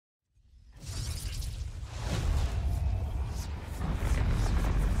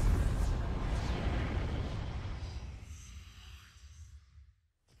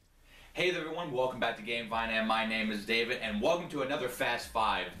everyone, welcome back to GameVine, and my name is David, and welcome to another Fast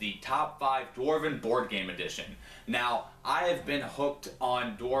 5, the Top 5 Dwarven Board Game Edition. Now, I have been hooked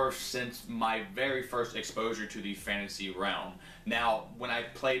on Dwarfs since my very first exposure to the fantasy realm. Now, when I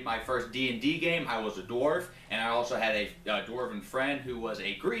played my first D&D game, I was a Dwarf, and I also had a Dwarven friend who was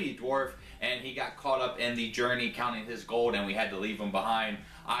a greedy Dwarf, and he got caught up in the journey counting his gold, and we had to leave him behind.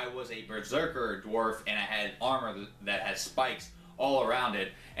 I was a Berserker Dwarf, and I had armor that has spikes all around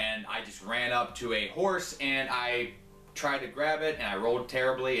it, and I just ran up to a horse and I tried to grab it and I rolled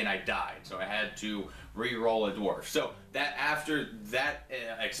terribly and I died, so I had to re-roll a dwarf. So that after that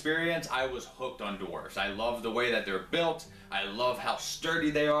experience, I was hooked on dwarfs. I love the way that they're built, I love how sturdy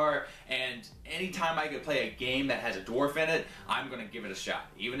they are, and anytime I could play a game that has a dwarf in it, I'm gonna give it a shot.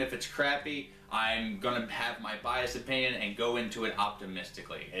 Even if it's crappy, I'm gonna have my biased opinion and go into it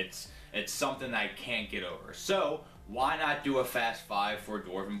optimistically. It's something that I can't get over. So why not do a Fast 5 for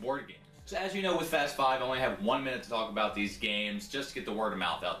Dwarven board games? So as you know, with Fast 5, I only have 1 minute to talk about these games, just to get the word of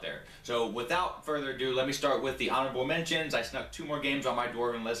mouth out there. So without further ado, let me start with the honorable mentions. I snuck 2 more games on my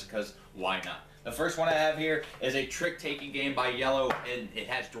Dwarven list because why not? The first one I have here is a trick-taking game by Yellow, and it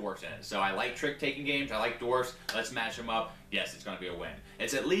has dwarfs in it. So I like trick-taking games, I like dwarfs, let's match them up. Yes, it's going to be a win.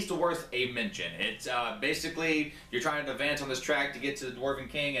 It's at least worth a mention. It's basically, you're trying to advance on this track to get to the Dwarven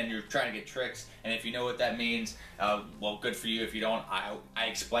King, and you're trying to get tricks, and if you know what that means, well, good for you. If you don't, I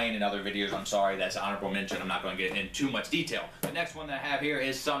explain in other videos. I'm sorry, that's an honorable mention. I'm not going to get in too much detail. The next one that I have here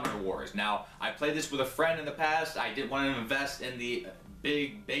is Summoner Wars. Now, I played this with a friend in the past. I didn't want to invest in the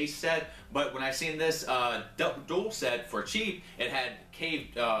big base set, but when I seen this dual set for cheap, it had cave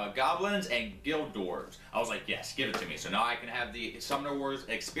goblins and guild dwarves. I was like, yes, give it to me. So now I can have the Summoner Wars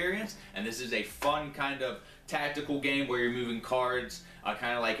experience, and this is a fun kind of tactical game where you're moving cards,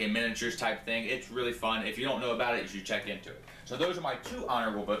 kind of like a miniatures type thing. It's really fun. If you don't know about it, you should check into it. So those are my 2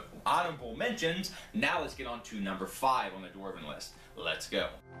 honorable mentions. Now let's get on to number 5 on the Dwarven list. Let's go.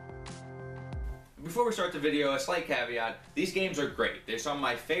 Before we start the video, a slight caveat, these games are great. They're some of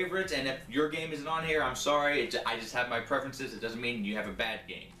my favorites, and if your game isn't on here, I'm sorry. I just have my preferences. It doesn't mean you have a bad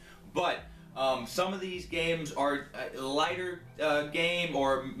game. But some of these games are a lighter game,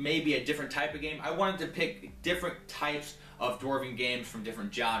 or maybe a different type of game. I wanted to pick different types of Dwarven games from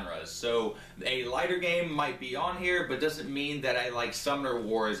different genres. So a lighter game might be on here, but doesn't mean that I like Summoner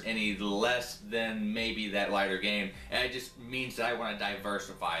Wars any less than maybe that lighter game. And it just means that I want to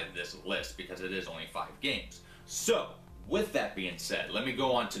diversify this list because it is only 5 games. So with that being said, let me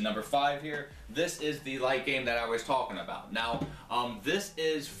go on to number 5 here. This is the light game that I was talking about. Now, this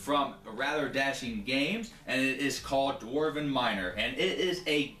is from Rather Dashing Games, and it is called Dwarven Miner, and it is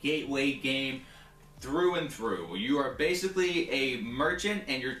a gateway game through and through. You are basically a merchant,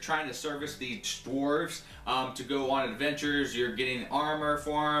 and you're trying to service the dwarves to go on adventures. You're getting armor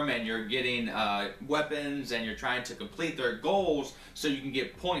for them, and you're getting weapons, and you're trying to complete their goals so you can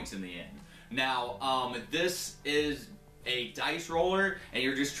get points in the end. Now, this is a dice roller, and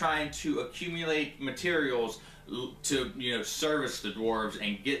you're just trying to accumulate materials to, service the dwarves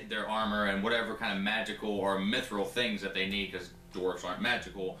and get their armor and whatever kind of magical or mithril things that they need, because dwarves aren't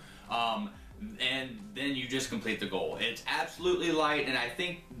magical. And then you just complete the goal. It's absolutely light, and I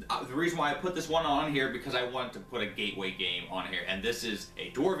think the reason why I put this one on here because I wanted to put a gateway game on here, and this is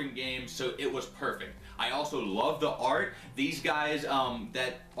a Dwarven game, so it was perfect. I also love the art. These guys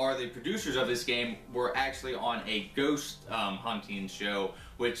that are the producers of this game were actually on a ghost hunting show,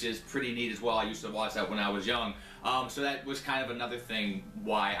 which is pretty neat as well. I used to watch that when I was young, so that was kind of another thing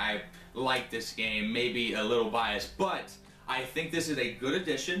why I like this game. Maybe a little biased, but I think this is a good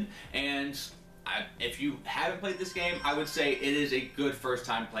addition, and if you haven't played this game, I would say it is a good first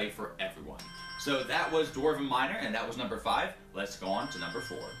time play for everyone. So that was Dwarven Miner, and that was number 5. Let's go on to number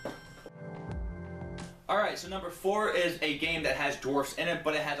 4. Alright, so number 4 is a game that has dwarfs in it,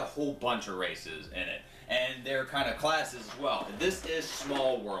 but it has a whole bunch of races in it. And they're kind of classes as well. This is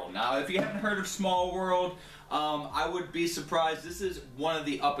Small World. Now, if you haven't heard of Small World, I would be surprised. This is one of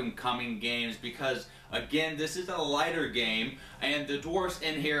the up-and-coming games because, again, this is a lighter game, and the dwarfs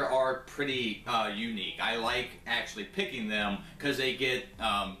in here are pretty unique. I like actually picking them because they get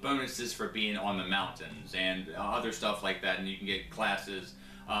bonuses for being on the mountains and other stuff like that, and you can get classes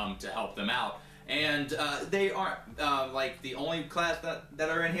to help them out. And they aren't like the only class that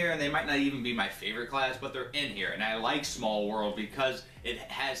are in here, and they might not even be my favorite class, but they're in here. And I like Small World because it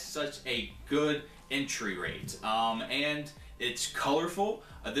has such a good entry rate, and it's colorful.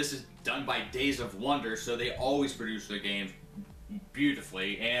 This is done by Days of Wonder, so they always produce their games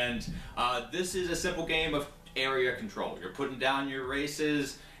beautifully. And this is a simple game of area control. You're putting down your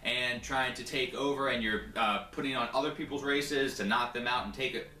races and trying to take over, and you're putting on other people's races to knock them out and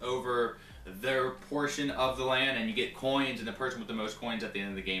take over their portion of the land, and you get coins, and the person with the most coins at the end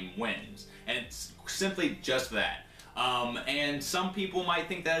of the game wins. And it's simply just that. And some people might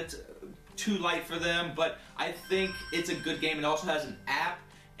think that's too light for them, but I think it's a good game. It also has an app,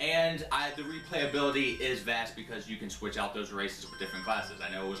 and the replayability is vast because you can switch out those races with different classes.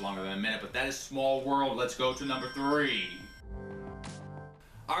 I know it was longer than a minute, but that is Small World. Let's go to number 3.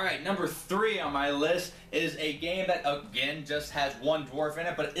 Alright, number 3 on my list is a game that, again, just has one dwarf in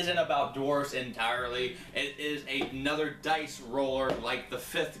it, but it isn't about dwarfs entirely. It is another dice roller like the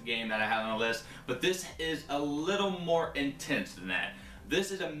 5th game that I have on the list, but this is a little more intense than that.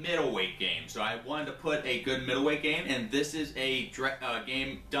 This is a middleweight game, so I wanted to put a good middleweight game, and this is a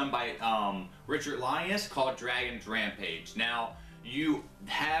game done by Richard Linus called Dragon's Rampage. Now, you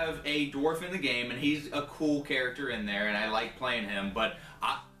have a dwarf in the game, and he's a cool character in there, and I like playing him, but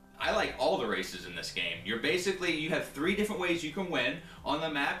I like all the races in this game. You have 3 different ways you can win. On the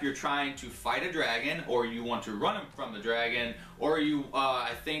map, you're trying to fight a dragon, or you want to run from the dragon, or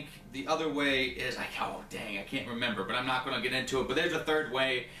I think the other way is, oh dang, I can't remember, but I'm not going to get into it. But there's a 3rd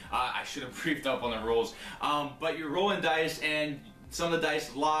way. I should have briefed up on the rules. But you're rolling dice, and some of the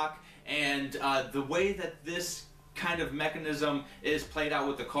dice lock, and the way that this kind of mechanism is played out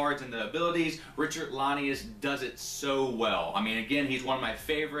with the cards and the abilities, Richard Linus does it so well. I mean, again, he's one of my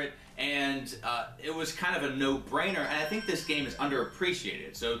favorite, and it was kind of a no-brainer, and I think this game is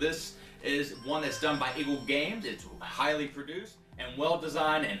underappreciated. So this is one that's done by Eagle Games. It's highly produced and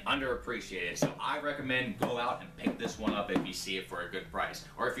well-designed and underappreciated. So I recommend go out and pick this one up if you see it for a good price.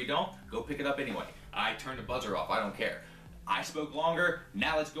 Or if you don't, go pick it up anyway. I turned the buzzer off. I don't care. I spoke longer.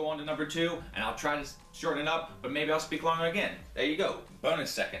 Now let's go on to number 2, and I'll try to shorten it up, but maybe I'll speak longer again. There you go.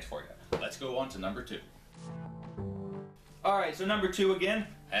 Bonus seconds for you. Let's go on to number 2. Alright, so number 2 again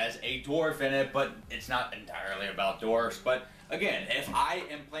has a dwarf in it, but it's not entirely about dwarfs. But again, if I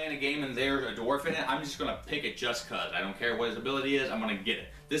am playing a game and there's a dwarf in it, I'm just going to pick it just because. I don't care what his ability is, I'm going to get it.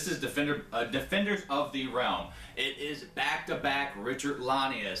 This is Defenders of the Realm. It is back-to-back Richard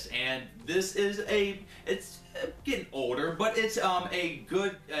Linus, and this is it's getting older, but it's a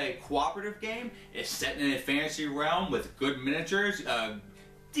good cooperative game. It's set in a fantasy realm with good miniatures,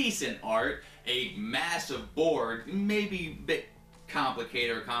 decent art, a massive board, maybe a bit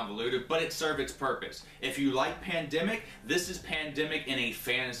complicated or convoluted, but it served its purpose. If you like Pandemic, this is Pandemic in a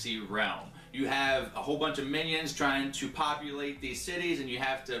fantasy realm. You have a whole bunch of minions trying to populate these cities, and you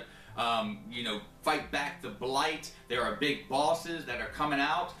have to fight back the blight. There are big bosses that are coming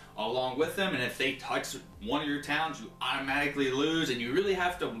out along with them, and if they touch one of your towns, you automatically lose, and you really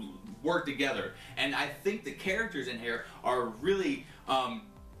have to work together. And I think the characters in here are really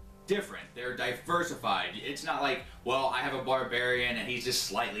different. They're diversified. It's not like, well, I have a barbarian and he's just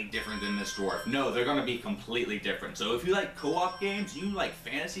slightly different than this dwarf. No, they're going to be completely different. So if you like co-op games, you like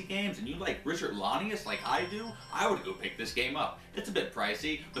fantasy games, and you like Richard Linus like I do, I would go pick this game up. It's a bit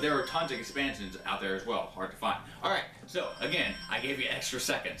pricey, but there are tons of expansions out there as well. Hard to find. Alright, so again, I gave you extra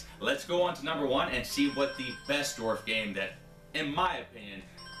seconds. Let's go on to number 1 and see what the best dwarf game that, in my opinion,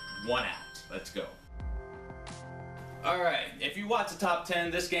 won out. Let's go. Alright, if you watch the top 10,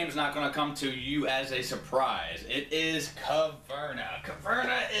 this game is not going to come to you as a surprise. It is Caverna.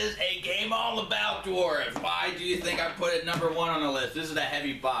 Caverna is a game all about dwarves. Why do you think I put it number 1 on the list? This is a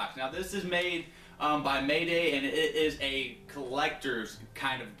heavy box. Now, this is made by Mayday, and it is a collector's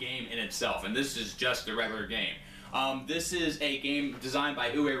kind of game in itself, and this is just a regular game. This is a game designed by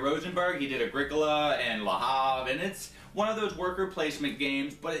Uwe Rosenberg. He did Agricola and Le Havre, and it's one of those worker placement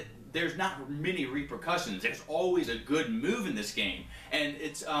games, but there's not many repercussions. There's always a good move in this game. And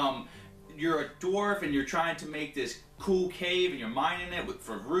it's, you're a dwarf and you're trying to make this cool cave and you're mining it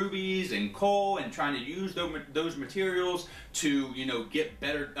for rubies and coal and trying to use those materials to, get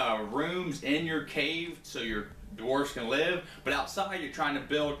better rooms in your cave so your dwarves can live. But outside you're trying to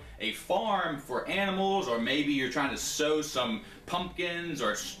build a farm for animals, or maybe you're trying to sow some pumpkins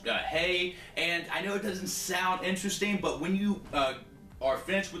or hay. And I know it doesn't sound interesting, but when you are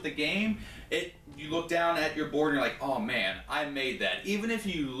finished with the game, you look down at your board and you're like, oh man, I made that. Even if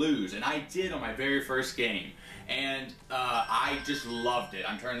you lose, and I did on my very first game, and I just loved it.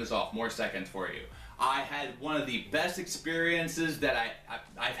 I'm turning this off, more seconds for you. I had one of the best experiences that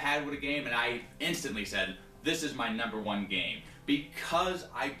I've had with a game, and I instantly said, this is my number 1 game, because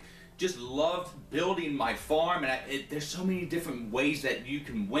I just loved building my farm, and there's so many different ways that you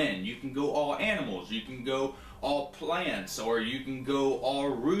can win. You can go all animals, you can go all plants, or you can go all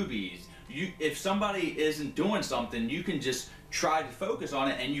rubies. If somebody isn't doing something, you can just try to focus on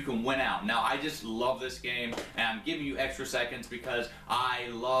it and you can win out. Now, I just love this game, and I'm giving you extra seconds because I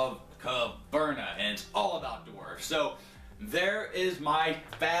love Caverna, and it's all about dwarves. So there is my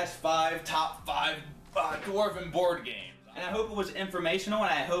Fast 5 top 5 Dwarven board games. And I hope it was informational,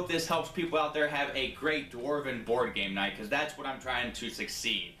 and I hope this helps people out there have a great Dwarven board game night, because that's what I'm trying to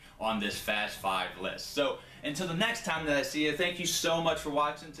succeed on this Fast 5 list. So until the next time that I see you, thank you so much for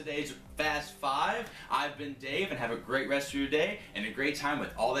watching today's Fast 5. I've been Dave, and have a great rest of your day and a great time with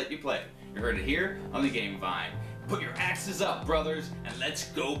all that you play. You heard it here on the Game Vine. Put your axes up, brothers, and let's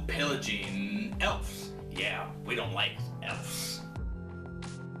go pillaging elves. Yeah, we don't like elves.